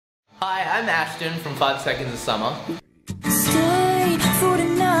Hi, I'm Ashton from 5 Seconds of Summer. Stay for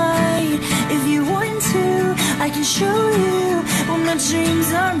tonight if you want to. I can show you what my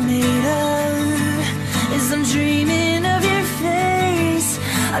dreams are made of. As I'm dreaming of your face,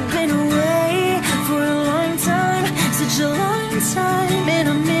 I've been away for a long time, such a long time, and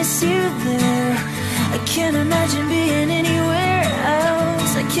I miss you there. I can't imagine being anywhere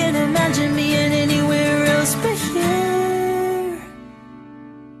else. I can't imagine being anywhere else but here.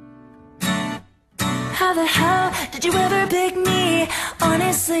 How the hell did you ever pick me?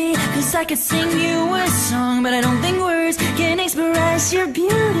 Honestly, cause I could sing you a song, but I don't think words can express your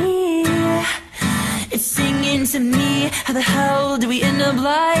beauty. It's singing to me. How the hell do we end up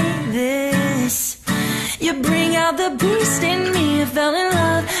like this? You bring out the beast in me. I fell in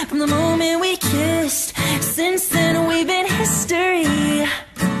love from the moment we kissed. Since then we've been history.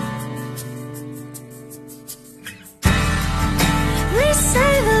 They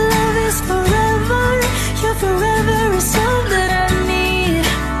say that love is forever. Your forever is all that I need.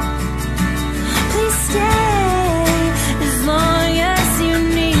 Please stay as long as you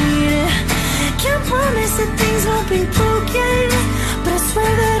need. Can't promise that things won't be broken, but I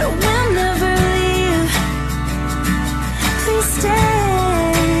swear that I will never leave. Please stay.